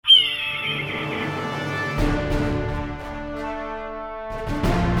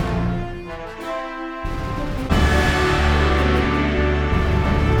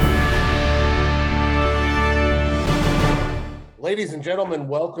Ladies and gentlemen,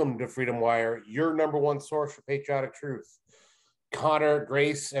 welcome to Freedom Wire, your number one source for patriotic truth. Connor,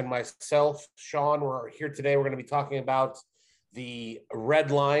 Grace, and myself, Sean, we're here today. We're going to be talking about the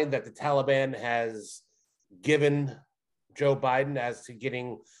red line that the Taliban has given Joe Biden as to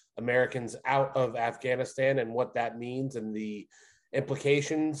getting Americans out of Afghanistan and what that means and the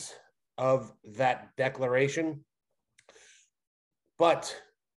implications of that declaration. But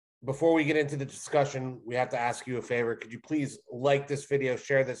before we get into the discussion, we have to ask you a favor. Could you please like this video,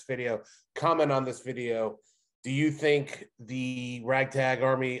 share this video, comment on this video? Do you think the ragtag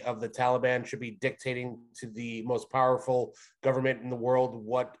army of the Taliban should be dictating to the most powerful government in the world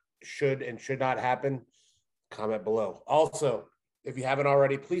what should and should not happen? Comment below. Also, if you haven't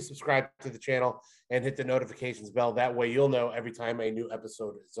already, please subscribe to the channel and hit the notifications bell. That way you'll know every time a new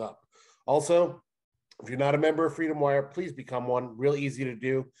episode is up. Also, if you're not a member of Freedom Wire, please become one. Real easy to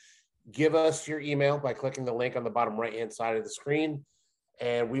do. Give us your email by clicking the link on the bottom right-hand side of the screen,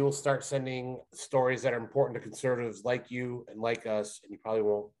 and we will start sending stories that are important to conservatives like you and like us, and you probably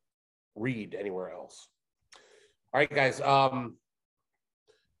won't read anywhere else. All right, guys. Taliban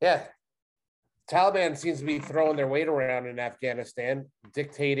seems to be throwing their weight around in Afghanistan,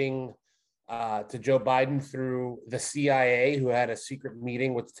 dictating to Joe Biden through the CIA, who had a secret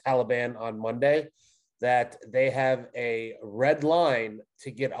meeting with the Taliban on Monday, that they have a red line to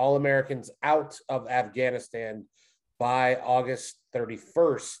get all Americans out of Afghanistan by August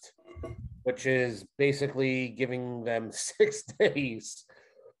 31st, which is basically giving them 6 days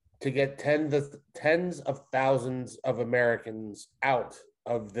to get tens of thousands of Americans out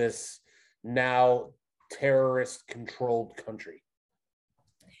of this now terrorist-controlled country.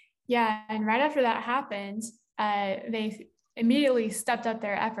 Yeah, and right after that happened, they immediately stepped up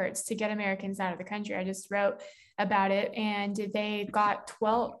their efforts to get Americans out of the country. I just wrote about it, and they got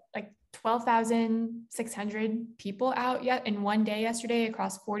 12,600 people out yet in one day yesterday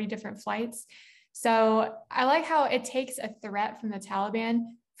across 40 different flights. So I like how it takes a threat from the Taliban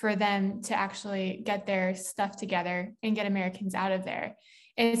for them to actually get their stuff together and get Americans out of there.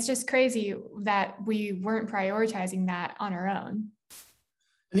 It's just crazy that we weren't prioritizing that on our own.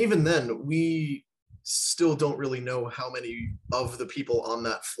 And even then, we still don't really know how many of the people on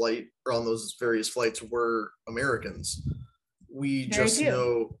that flight or on those various flights were Americans. We just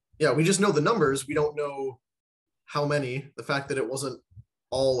know the numbers. We don't know how many. The fact that it wasn't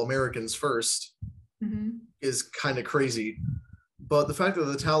all Americans first is kind of crazy. But the fact that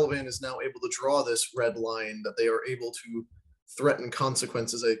the Taliban is now able to draw this red line, that they are able to threaten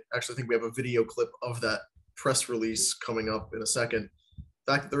consequences. I actually think we have a video clip of that press release coming up in a second.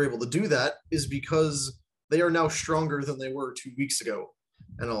 The fact that they're able to do that is because they are now stronger than they were 2 weeks ago.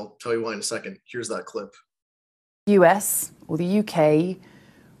 And I'll tell you why in a second. Here's that clip. US or the UK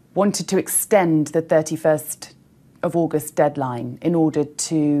wanted to extend the 31st of August deadline in order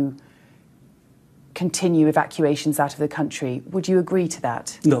to continue evacuations out of the country. Would you agree to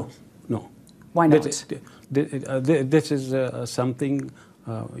that? No. Why not? This is something,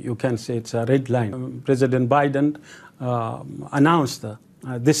 you can say it's a red line. President Biden announced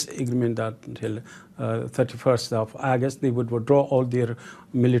this agreement that until 31st of August, they would withdraw all their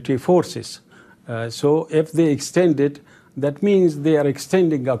military forces. So if they extend it, that means they are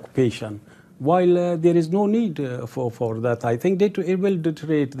extending occupation. While there is no need for that, I think it will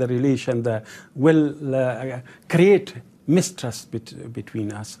deteriorate the relation, that will create mistrust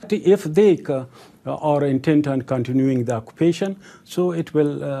between us. If they are intent on continuing the occupation, so it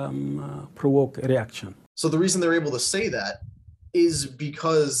will provoke a reaction. So the reason they're able to say that is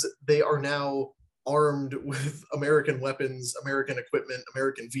because they are now armed with American weapons, American equipment,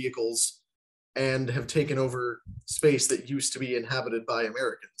 American vehicles, and have taken over space that used to be inhabited by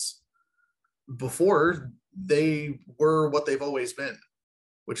Americans. Before, they were what they've always been,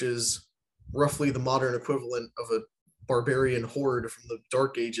 which is roughly the modern equivalent of a barbarian horde from the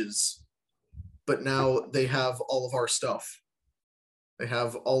Dark Ages. But now they have all of our stuff. They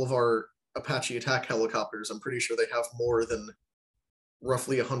have all of our Apache attack helicopters. I'm pretty sure they have more than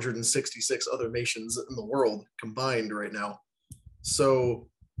roughly 166 other nations in the world combined right now. So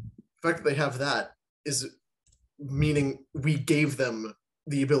the fact that they have that is meaning we gave them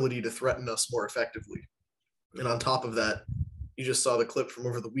the ability to threaten us more effectively. And on top of that, you just saw the clip from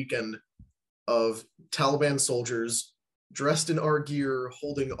over the weekend of Taliban soldiers dressed in our gear,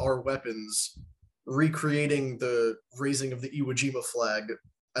 holding our weapons, recreating the raising of the Iwo Jima flag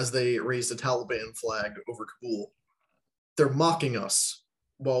as they raised a Taliban flag over Kabul. They're mocking us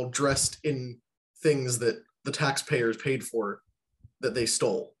while dressed in things that the taxpayers paid for, that they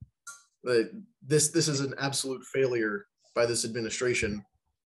stole. This is an absolute failure by this administration,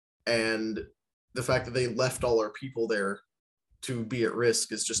 and the fact that they left all our people there to be at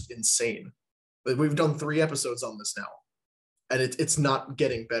risk is just insane. But we've done 3 episodes on this now, and it's not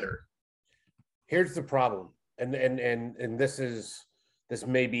getting better. Here's the problem, and this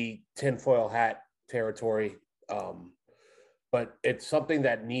may be tinfoil hat territory, but it's something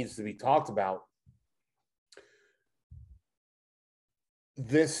that needs to be talked about.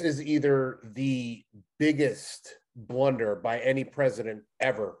 This is either the biggest blunder by any president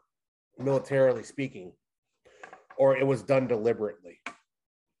ever, militarily speaking, or it was done deliberately.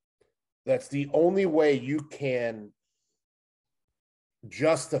 That's the only way you can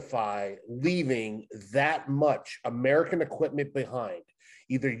justify leaving that much American equipment behind.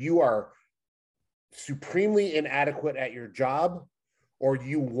 Either you are supremely inadequate at your job, or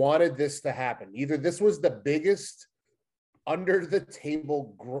you wanted this to happen. Either this was the biggest under the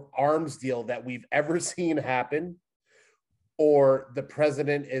table arms deal that we've ever seen happen, or the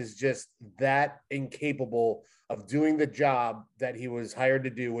president is just that incapable of doing the job that he was hired to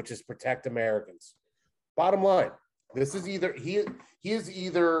do, which is protect Americans. Bottom line, this is either he is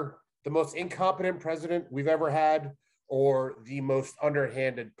either the most incompetent president we've ever had, or the most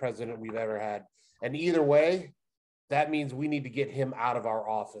underhanded president we've ever had. And either way, that means we need to get him out of our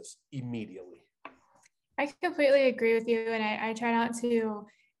office immediately. I completely agree with you. And I try not to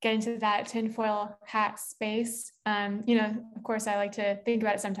get into that tinfoil hat space. Of course, I like to think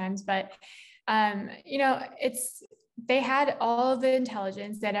about it sometimes, but, they had all the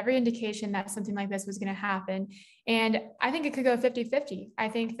intelligence, they had every indication that something like this was going to happen. And I think it could go 50-50. I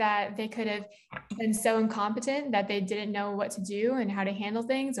think that they could have been so incompetent that they didn't know what to do and how to handle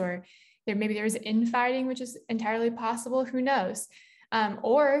things, or maybe there was infighting, which is entirely possible. Who knows?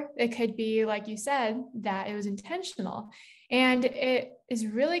 Or it could be, like you said, that it was intentional. And it is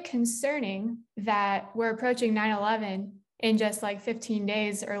really concerning that we're approaching 9/11 in just like 15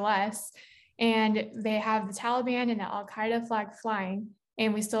 days or less. And they have the Taliban and the Al-Qaeda flag flying,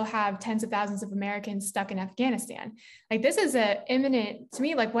 and we still have tens of thousands of Americans stuck in Afghanistan. Like, this is an imminent, to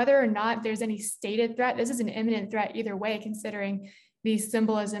me, like whether or not there's any stated threat, this is an imminent threat either way, considering the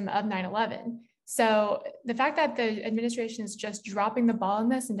symbolism of 9/11. So the fact that the administration is just dropping the ball on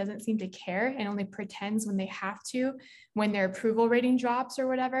this and doesn't seem to care and only pretends when they have to, when their approval rating drops or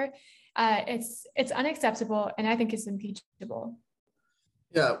whatever, it's unacceptable, and I think it's impeachable.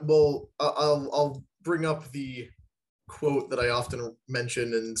 Yeah, well, I'll bring up the quote that I often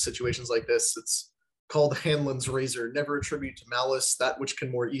mention in situations like this. It's called Hanlon's razor: never attribute to malice that which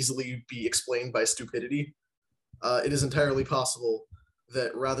can more easily be explained by stupidity. It is entirely possible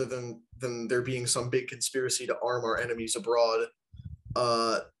that rather than there being some big conspiracy to arm our enemies abroad,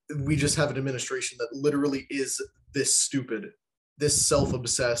 we just have an administration that literally is this stupid, this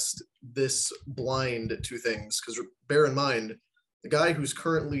self-obsessed, this blind to things. Because bear in mind, the guy who's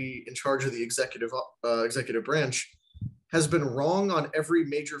currently in charge of the executive branch has been wrong on every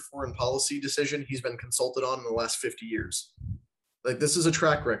major foreign policy decision he's been consulted on in the last 50 years. Like, this is a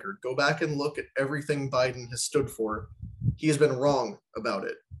track record. Go back and look at everything Biden has stood for. He has been wrong about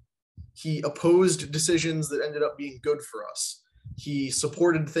it. He opposed decisions that ended up being good for us. He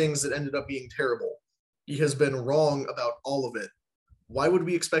supported things that ended up being terrible. He has been wrong about all of it. Why would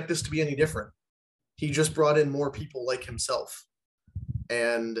we expect this to be any different? He just brought in more people like himself.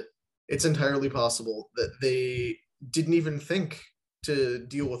 And it's entirely possible that they didn't even think to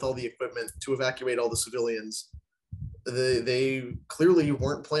deal with all the equipment, to evacuate all the civilians. They clearly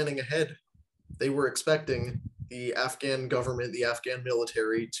weren't planning ahead. They were expecting the Afghan government, the Afghan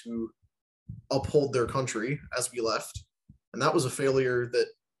military, to uphold their country as we left. And that was a failure that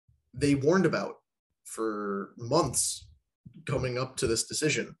they warned about for months coming up to this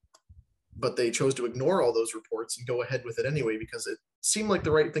decision. But they chose to ignore all those reports and go ahead with it anyway, because it seemed like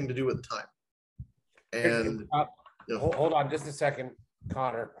the right thing to do at the time. And hold on just a second,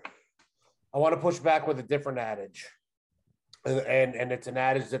 Connor. I want to push back with a different adage. And it's an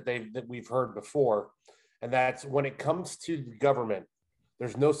adage that we've heard before. And that's, when it comes to the government,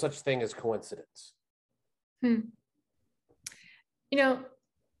 there's no such thing as coincidence. I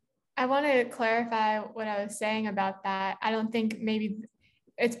want to clarify what I was saying about that. I don't think, maybe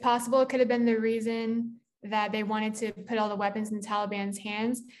it's possible it could have been the reason that they wanted to put all the weapons in the Taliban's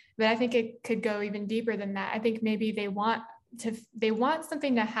hands, but I think it could go even deeper than that. I think maybe they want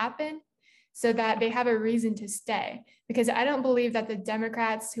something to happen so that they have a reason to stay, because I don't believe that the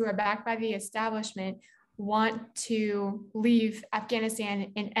Democrats, who are backed by the establishment, want to leave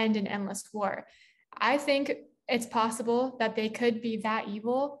Afghanistan and end an endless war. I think it's possible that they could be that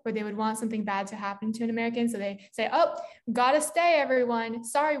evil where they would want something bad to happen to an American. So they say, oh, gotta stay, everyone.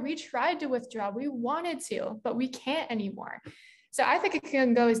 Sorry, we tried to withdraw. We wanted to, but we can't anymore. So I think it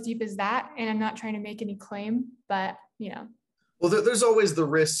can go as deep as that. And I'm not trying to make any claim, but Well, there's always the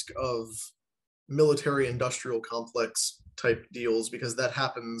risk of military industrial complex type deals because that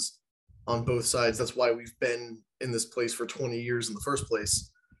happens on both sides. That's why we've been in this place for 20 years in the first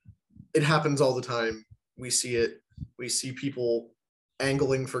place. It happens all the time. We see it. We see people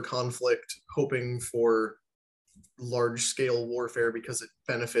angling for conflict, hoping for large scale warfare because it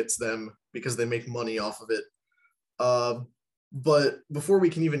benefits them, because they make money off of it. But before we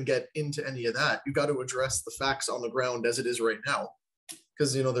can even get into any of that, you got to address the facts on the ground as it is right now.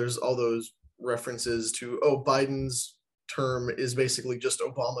 Because, you know, there's all those references to, oh, Biden's term is basically just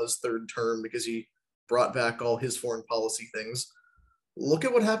Obama's third term because he brought back all his foreign policy things. Look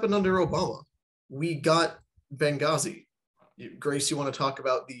at what happened under Obama. We got Benghazi. Grace, you want to talk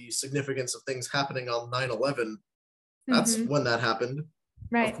about the significance of things happening on 9/11? That's when that happened.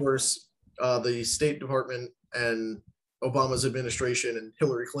 Right. Of course, the State Department and Obama's administration and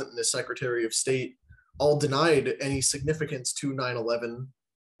Hillary Clinton as Secretary of State all denied any significance to 9/11.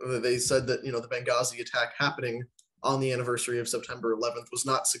 They said that, you know, the Benghazi attack happening on the anniversary of September 11th was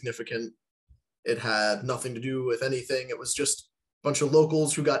not significant. It had nothing to do with anything. It was just a bunch of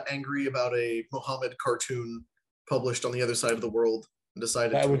locals who got angry about a Muhammad cartoon published on the other side of the world and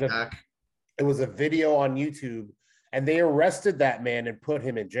decided to attack. It was a video on YouTube, and they arrested that man and put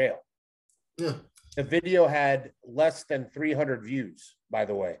him in jail. Yeah. The video had less than 300 views, by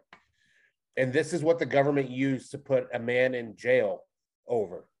the way. And this is what the government used to put a man in jail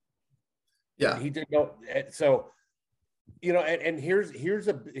over. Yeah. He didn't know. So, you know, and here's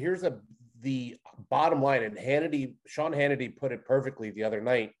the bottom line. And Sean Hannity put it perfectly the other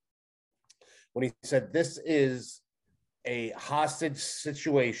night when he said, this is a hostage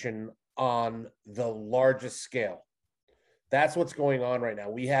situation on the largest scale. That's what's going on right now.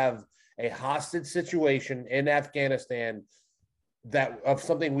 We have a hostage situation in Afghanistan that of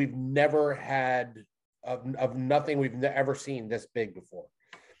something we've never had, of nothing we've ever seen this big before.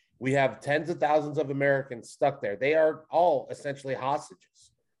 We have tens of thousands of Americans stuck there. They are all essentially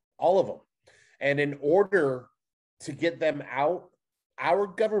hostages, all of them. And in order to get them out, our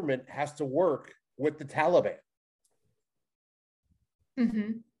government has to work with the Taliban.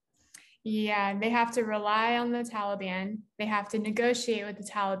 Mm-hmm. Yeah, they have to rely on the Taliban. They have to negotiate with the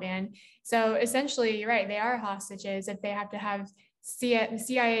Taliban. So essentially, you're right, they are hostages if they have to have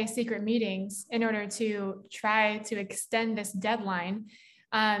CIA secret meetings in order to try to extend this deadline.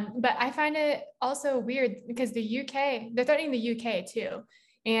 But I find it also weird because the UK, they're threatening the UK too.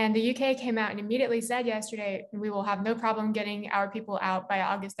 And the UK came out and immediately said yesterday, we will have no problem getting our people out by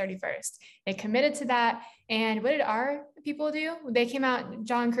August 31st. They committed to that. And what did our people do? They came out,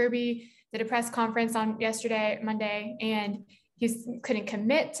 John Kirby did a press conference on Monday, and he couldn't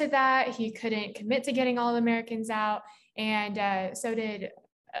commit to that. He couldn't commit to getting all Americans out. And so did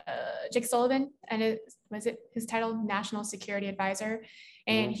Jake Sullivan, and was it his title, National Security Advisor?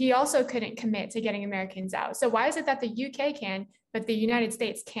 And he also couldn't commit to getting Americans out. So why is it that the UK can, but the United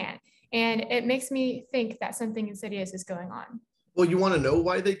States can't? And it makes me think that something insidious is going on. Well, you want to know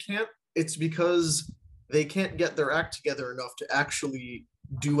why they can't? It's because they can't get their act together enough to actually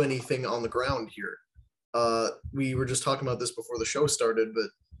do anything on the ground here. We were just talking about this before the show started, but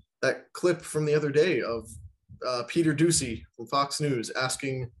that clip from the other day of Peter Doocy from Fox News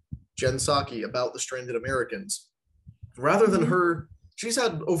asking Jen Psaki about the stranded Americans, rather than her, she's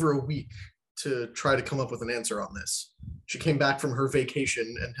had over a week to try to come up with an answer on this. She came back from her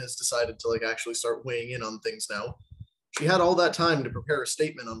vacation and has decided to actually start weighing in on things now. She had all that time to prepare a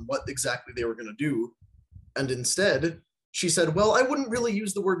statement on what exactly they were going to do. And instead, she said, well, I wouldn't really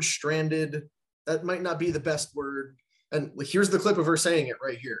use the word stranded. That might not be the best word. And here's the clip of her saying it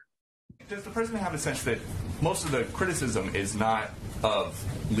right here. Does the president have a sense that most of the criticism is not of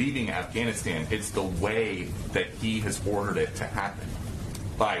leaving Afghanistan, it's the way that he has ordered it to happen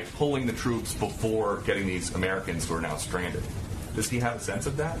by pulling the troops before getting these Americans who are now stranded? Does he have a sense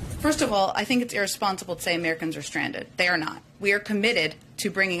of that? First of all, I think it's irresponsible to say Americans are stranded. They are not. We are committed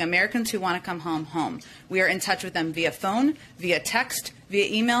to bringing Americans who want to come home. We are in touch with them via phone, via text, via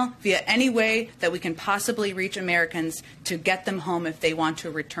email, via any way that we can possibly reach Americans to get them home if they want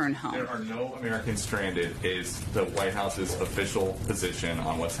to return home. There are no Americans stranded is the White House's official position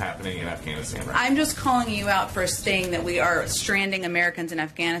on what's happening in Afghanistan right now. I'm just calling you out for saying that we are stranding Americans in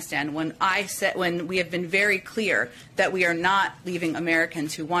Afghanistan when we have been very clear that we are not leaving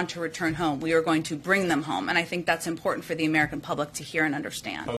Americans who want to return home. We are going to bring them home. And I think that's important for the American public to hear and understand.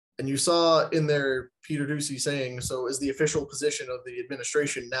 And you saw in there Peter Doocy saying, so is the official position of the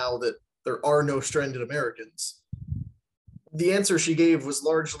administration now that there are no stranded Americans? The answer she gave was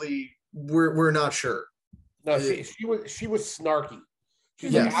largely, we're not sure. No, she was snarky.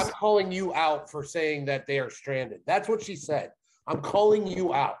 She's like, I'm calling you out for saying that they are stranded. That's what she said. I'm calling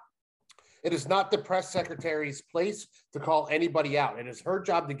you out. It is not the press secretary's place to call anybody out. It is her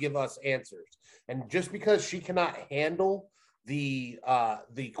job to give us answers. And just because she cannot handle the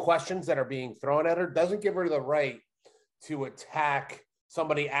questions that are being thrown at her doesn't give her the right to attack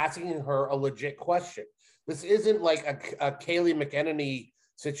somebody asking her a legit question. This isn't like a Kayleigh McEnany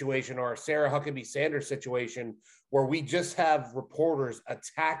situation or a Sarah Huckabee Sanders situation where we just have reporters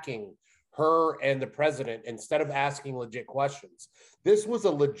attacking her and the president instead of asking legit questions. This was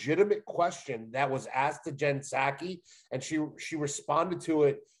a legitimate question that was asked to Jen Psaki, and she responded to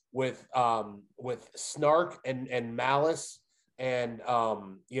it with snark and malice, and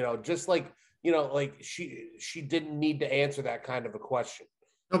just like like she didn't need to answer that kind of a question.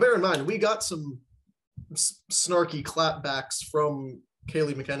 Now, bear in mind, we got some snarky clapbacks from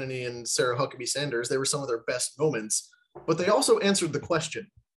Kayleigh McEnany and Sarah Huckabee Sanders. They were some of their best moments, but they also answered the question.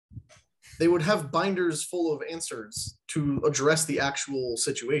 They would have binders full of answers to address the actual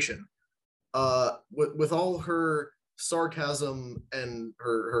situation. With all her sarcasm and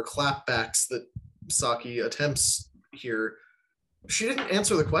her clapbacks that Psaki attempts here, she didn't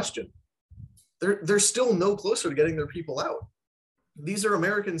answer the question. They're still no closer to getting their people out. These are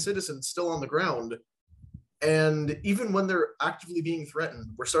American citizens still on the ground. And even when they're actively being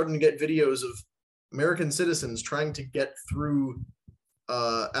threatened, we're starting to get videos of American citizens trying to get through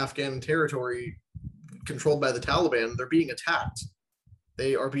Afghan territory controlled by the Taliban. They're being attacked.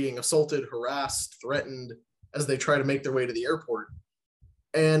 They are being assaulted, harassed, threatened as they try to make their way to the airport.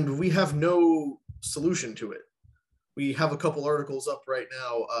 And we have no solution to it. We have a couple articles up right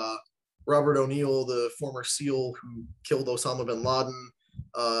now. Robert O'Neill, the former SEAL who killed Osama bin Laden,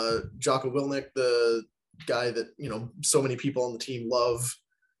 Jocko Willink, the guy that so many people on the team love,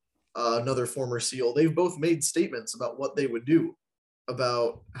 another former SEAL. They've both made statements about what they would do,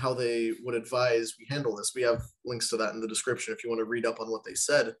 about how they would advise we handle this. We have links to that in the description if you want to read up on what they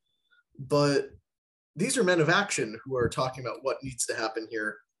said. But these are men of action who are talking about what needs to happen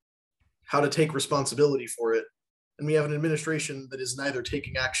here, how to take responsibility for it. And we have an administration that is neither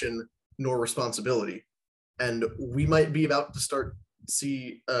taking action nor responsibility. And we might be about to start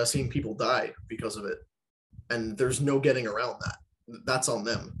seeing people die because of it. And there's no getting around that. That's on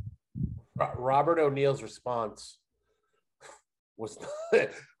them. Robert O'Neill's response was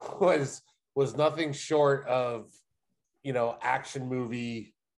nothing short of action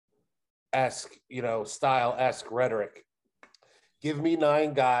movie esque style esque rhetoric. Give me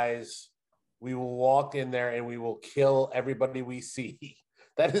 9 guys, we will walk in there and we will kill everybody we see.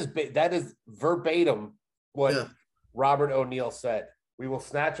 That is verbatim what Robert O'Neill said. We will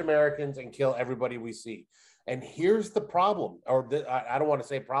snatch Americans and kill everybody we see. And here's the problem, I don't want to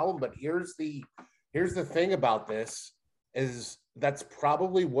say problem, but here's the thing about this is that's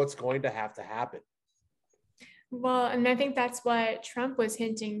probably what's going to happen. Well, and I think that's what Trump was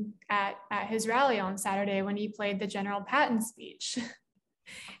hinting at his rally on Saturday when he played the General Patton speech.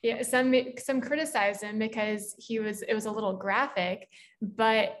 Yeah, some criticized him because it was a little graphic,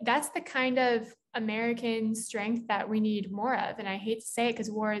 but that's the kind of American strength that we need more of. And I hate to say it because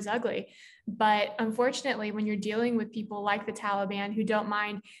war is ugly, but unfortunately, when you're dealing with people like the Taliban who don't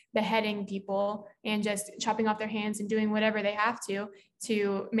mind beheading people and just chopping off their hands and doing whatever they have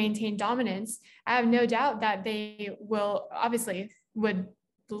to maintain dominance, I have no doubt that they will would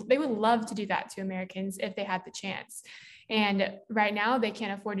love to do that to Americans if they had the chance. And right now they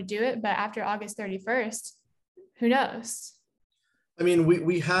can't afford to do it, but after August 31st, who knows? I mean,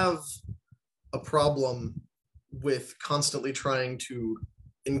 we have a problem with constantly trying to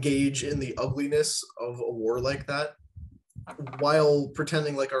engage in the ugliness of a war like that while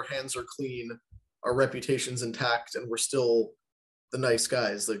pretending like our hands are clean, our reputation's intact, and we're still the nice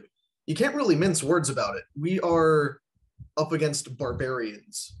guys. Like, you can't really mince words about it. We are up against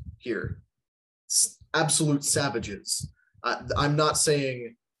barbarians here, absolute savages. I'm not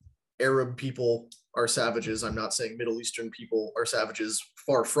saying Arab people are savages. I'm not saying Middle Eastern people are savages.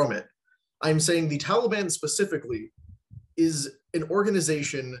 Far from it. I'm saying the Taliban specifically is an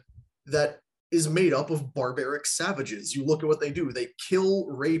organization that is made up of barbaric savages. You look at what they do. They kill,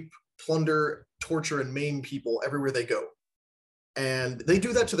 rape, plunder, torture, and maim people everywhere they go. And they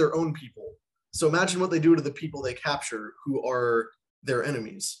do that to their own people. So imagine what they do to the people they capture who are their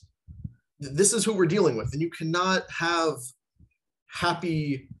enemies. This is who we're dealing with. And you cannot have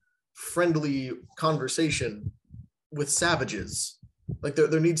happy, friendly conversation with savages. Like,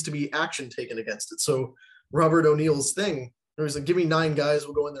 there needs to be action taken against it. So Robert O'Neill's thing, he was like, give me 9 guys,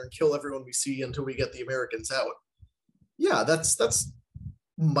 we'll go in there and kill everyone we see until we get the Americans out. Yeah, that's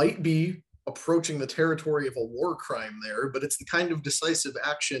might be approaching the territory of a war crime there, but it's the kind of decisive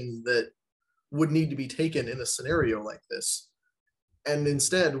action that would need to be taken in a scenario like this. And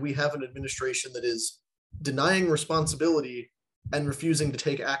instead, we have an administration that is denying responsibility and refusing to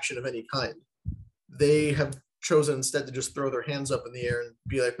take action of any kind. They have chosen instead to just throw their hands up in the air and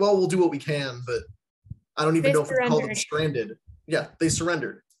be like, well, we'll do what we can, but I don't even know if we call them stranded. Yeah, they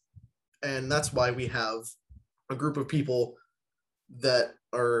surrendered. And that's why we have a group of people that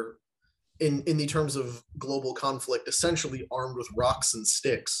are, in the terms of global conflict, essentially armed with rocks and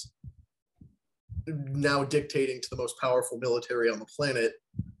sticks, now dictating to the most powerful military on the planet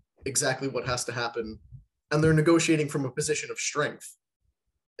exactly what has to happen. And they're negotiating from a position of strength.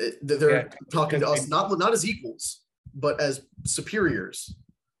 They're talking to us not as equals, but as superiors.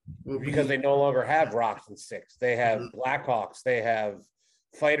 Because they no longer have rocks and sticks. They have Blackhawks. They have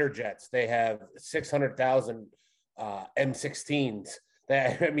fighter jets. They have 600,000 M16s.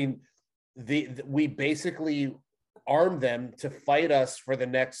 We basically armed them to fight us for the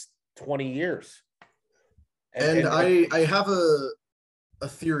next 20 years. And I have a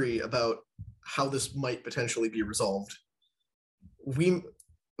theory about how this might potentially be resolved. We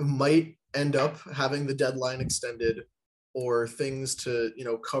might end up having the deadline extended, or things to,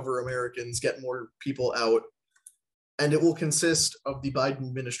 cover Americans, get more people out. And it will consist of the Biden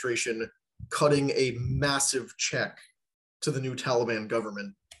administration cutting a massive check to the new Taliban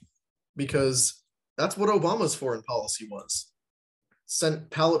government, because that's what Obama's foreign policy was. Sent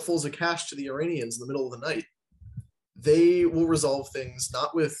palletfuls of cash to the Iranians in the middle of the night. They will resolve things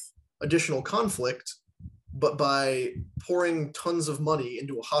not with additional conflict, but by pouring tons of money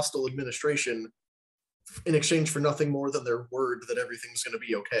into a hostile administration in exchange for nothing more than their word that everything's going to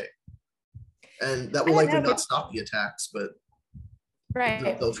be okay. And that will likely not stop the attacks, but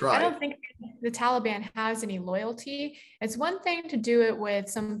they'll try. I don't think the Taliban has any loyalty. It's one thing to do it with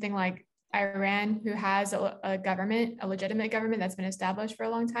something like Iran, who has a government, a legitimate government that's been established for a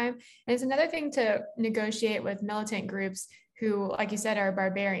long time. And it's another thing to negotiate with militant groups who, like you said, are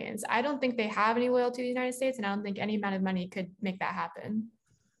barbarians. I don't think they have any loyalty to the United States, and I don't think any amount of money could make that happen.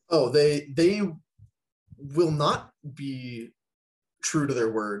 Oh, they will not be true to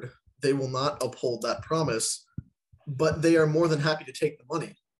their word. They will not uphold that promise, but they are more than happy to take the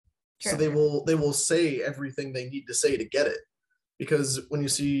money. Sure. So they will say everything they need to say to get it. Because when you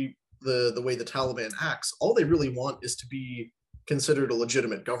see the way the Taliban acts, all they really want is to be considered a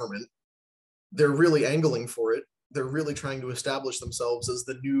legitimate government. They're really angling for it. They're really trying to establish themselves as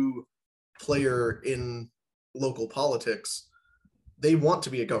the new player in local politics. They want to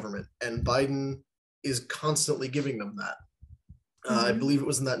be a government, and Biden is constantly giving them that. I believe it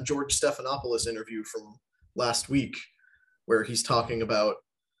was in that George Stephanopoulos interview from last week, where he's talking about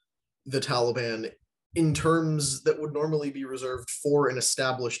the Taliban in terms that would normally be reserved for an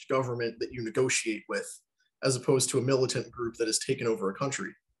established government that you negotiate with, as opposed to a militant group that has taken over a country.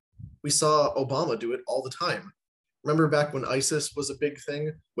 We saw Obama do it all the time. Remember back when ISIS was a big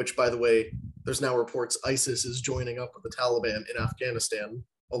thing, which, by the way, there's now reports ISIS is joining up with the Taliban in Afghanistan,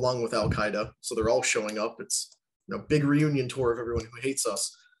 along with Al-Qaeda. So they're all showing up. It's a big reunion tour of everyone who hates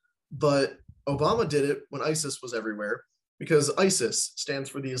us. But Obama did it when ISIS was everywhere, because ISIS stands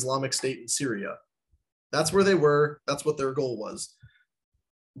for the Islamic State in Syria. That's where they were. That's what their goal was.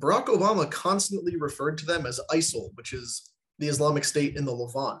 Barack Obama constantly referred to them as ISIL, which is the Islamic State in the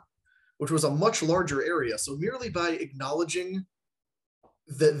Levant, which was a much larger area. So merely by acknowledging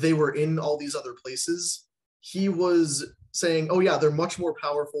that they were in all these other places, he was saying, oh yeah, they're much more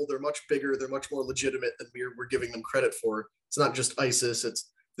powerful, they're much bigger, they're much more legitimate than we're giving them credit for. It's not just ISIS,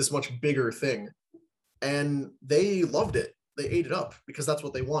 it's this much bigger thing. And they loved it. They ate it up because that's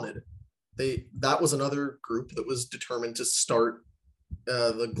what they wanted. That was another group that was determined to start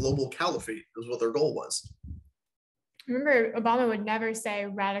the global caliphate, was what their goal was. Remember, Obama would never say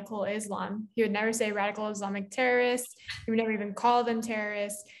radical Islam. He would never say radical Islamic terrorists. He would never even call them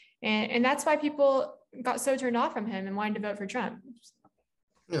terrorists. And that's why people got so turned off from him and wanted to vote for Trump.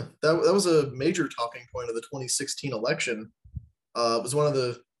 Yeah, that was a major talking point of the 2016 election. It was one of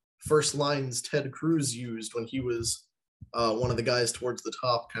the first lines Ted Cruz used when he was one of the guys towards the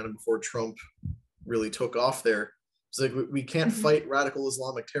top, kind of before Trump really took off there. It's like, we can't fight radical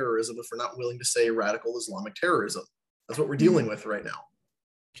Islamic terrorism if we're not willing to say radical Islamic terrorism. That's what we're dealing with right now.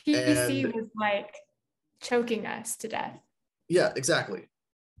 PPC was like choking us to death. Yeah, exactly.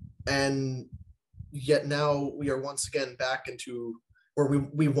 And yet now we are once again back into where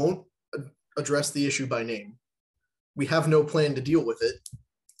we won't address the issue by name. We have no plan to deal with it.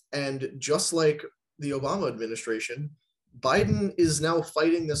 And just like the Obama administration, Biden is now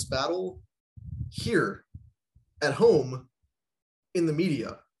fighting this battle here at home in the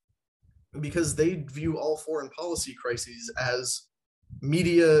media, because they view all foreign policy crises as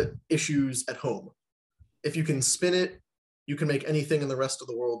media issues at home. If you can spin it you can make anything in the rest of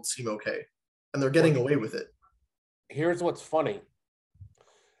the world seem okay. And they're getting away with it. Here's what's funny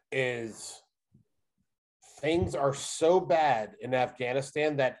is things are so bad in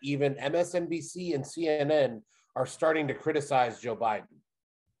Afghanistan that even MSNBC and CNN are starting to criticize Joe Biden.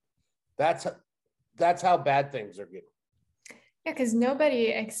 That's how bad things are getting. Yeah, because nobody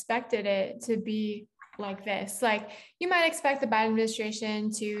expected it to be like this. Like, you might expect the Biden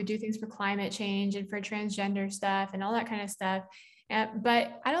administration to do things for climate change and for transgender stuff and all that kind of stuff.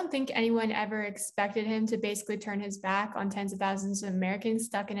 But I don't think anyone ever expected him to basically turn his back on tens of thousands of Americans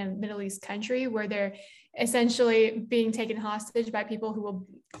stuck in a Middle East country where they're essentially being taken hostage by people who will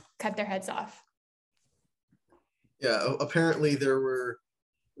cut their heads off. Yeah, apparently there were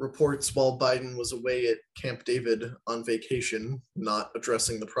reports while Biden was away at Camp David on vacation, not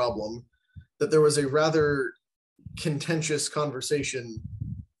addressing the problem, that there was a rather contentious conversation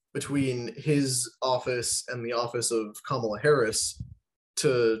between his office and the office of Kamala Harris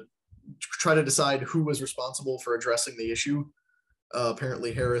to try to decide who was responsible for addressing the issue.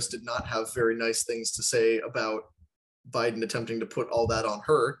 Apparently Harris did not have very nice things to say about Biden attempting to put all that on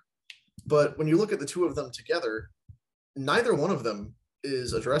her. But when you look at the two of them together, neither one of them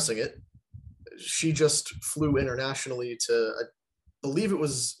is addressing it. She just flew internationally to, I believe it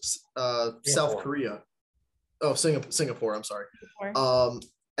was South Korea. Oh, Singapore, I'm sorry.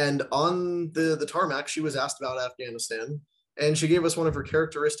 And on the tarmac, she was asked about Afghanistan, and she gave us one of her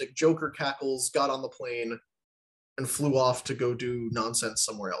characteristic Joker cackles, got on the plane, and flew off to go do nonsense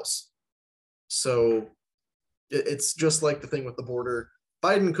somewhere else. So it's just like the thing with the border.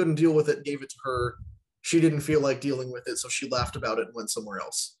 Biden couldn't deal with it, gave it to her. She didn't feel like dealing with it, so she laughed about it and went somewhere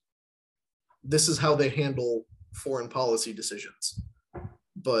else. This is how they handle foreign policy decisions.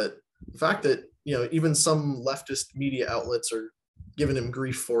 But the fact that, you know, even some leftist media outlets are giving him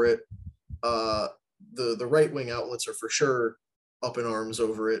grief for it, the right-wing outlets are for sure up in arms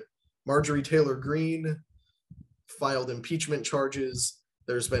over it. Marjorie Taylor Greene filed impeachment charges.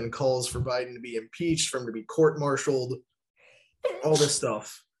 There's been calls for Biden to be impeached, for him to be court-martialed, all this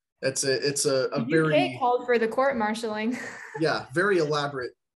stuff. It's a very called for the court-martialing. Yeah, very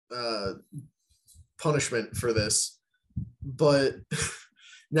elaborate punishment for this. But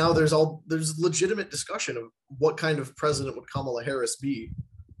now there's legitimate discussion of what kind of president would Kamala Harris be,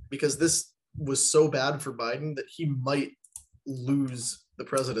 because this was so bad for Biden that he might lose the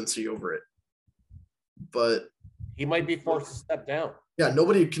presidency over it. But he might be forced to step down. Yeah,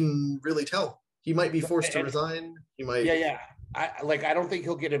 nobody can really tell. He might be forced to resign. He might. Yeah. I don't think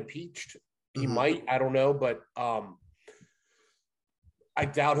he'll get impeached. He might. I don't know, but I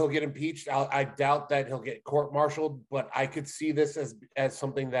doubt he'll get impeached. I doubt that he'll get court-martialed. But I could see this as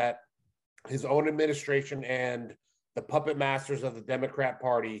something that his own administration and the puppet masters of the Democrat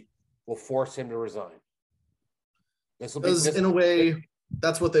Party will force him to resign. In a way,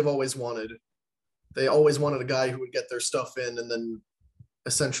 that's what they've always wanted. They always wanted a guy who would get their stuff in and then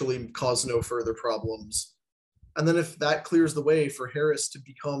essentially cause no further problems. And then if that clears the way for Harris to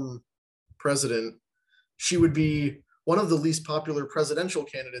become president, she would be one of the least popular presidential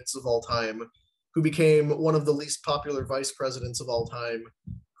candidates of all time, who became one of the least popular vice presidents of all time,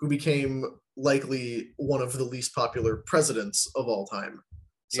 who became likely one of the least popular presidents of all time.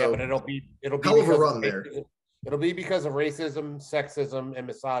 So, yeah, but it'll be hell of a run there. It'll be because of racism, sexism, and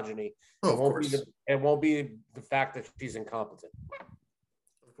misogyny. Oh, of course. It won't be the fact that she's incompetent.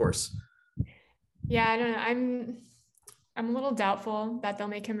 Of course. Yeah, I don't know. I'm a little doubtful that they'll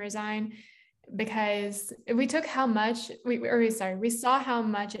make him resign, because we saw how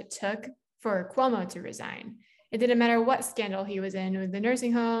much it took for Cuomo to resign. It didn't matter what scandal he was in, with the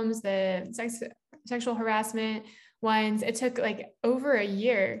nursing homes, the sexual harassment ones. It took like over a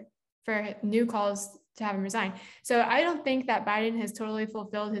year for new calls to have him resign. So I don't think that Biden has totally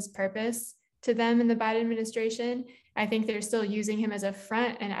fulfilled his purpose to them in the Biden administration. I think they're still using him as a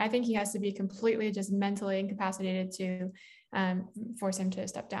front, and I think he has to be completely just mentally incapacitated to force him to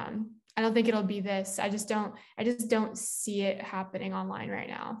step down. I don't think it'll be this. I just don't see it happening online right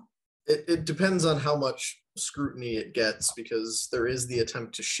now. It depends on how much scrutiny it gets, because there is the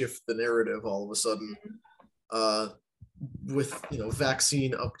attempt to shift the narrative all of a sudden. With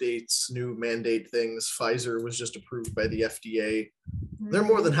vaccine updates, new mandate things. Pfizer was just approved by the FDA. They're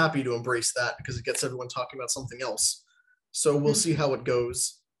more than happy to embrace that because it gets everyone talking about something else. So we'll see how it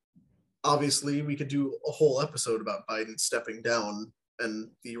goes. Obviously, we could do a whole episode about Biden stepping down and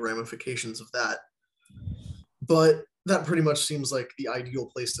the ramifications of that. But that pretty much seems like the ideal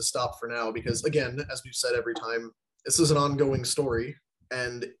place to stop for now, because again, as we've said every time, this is an ongoing story,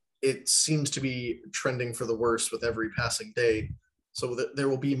 and it seems to be trending for the worse with every passing day. So there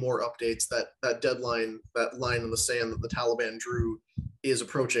will be more updates. That deadline, that line in the sand that the Taliban drew, is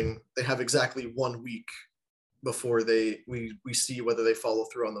approaching. They have exactly 1 week before we see whether they follow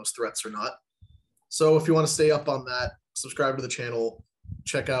through on those threats or not. So if you want to stay up on that, subscribe to the channel,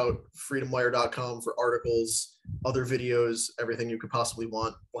 check out freedomwire.com for articles, other videos, everything you could possibly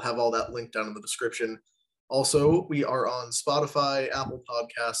want. We'll have all that linked down in the description. Also, we are on Spotify, Apple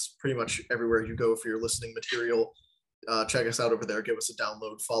Podcasts, pretty much everywhere you go for your listening material. Check us out over there, give us a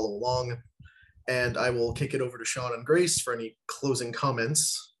download, follow along. And I will kick it over to Sean and Grace for any closing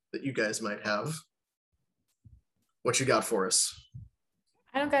comments that you guys might have. What you got for us?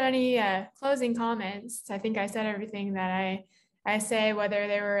 I don't got any closing comments. I think I said everything that I say, whether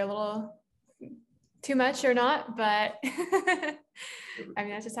they were a little too much or not, but I mean,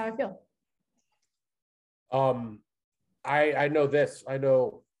 that's just how I feel. I know this. I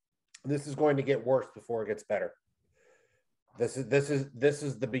know this is going to get worse before it gets better. This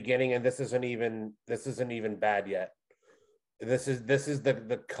is the beginning, and this isn't even bad yet. This is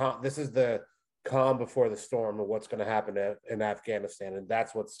the calm before the storm of what's going to happen in Afghanistan, and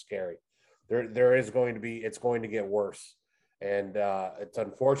that's what's scary. It's going to get worse, and it's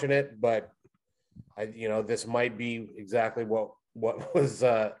unfortunate, but this might be exactly what was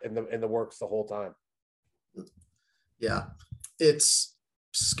in the works the whole time. Yeah, it's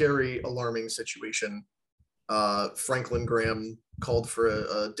scary, alarming situation. Franklin Graham called for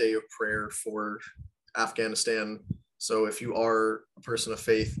a day of prayer for Afghanistan. So if you are a person of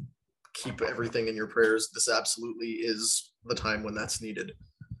faith, keep everything in your prayers. This absolutely is the time when that's needed.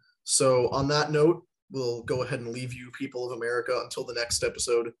 So on that note, we'll go ahead and leave you, people of America, until the next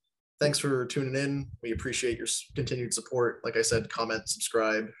episode. Thanks for tuning in. We appreciate your continued support. Like I said, comment,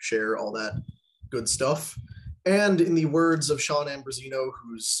 subscribe, share, all that good stuff. And in the words of Sean Ambrosino,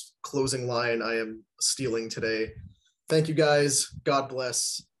 whose closing line I am stealing today, thank you guys. God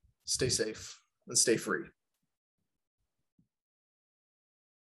bless. Stay safe and stay free.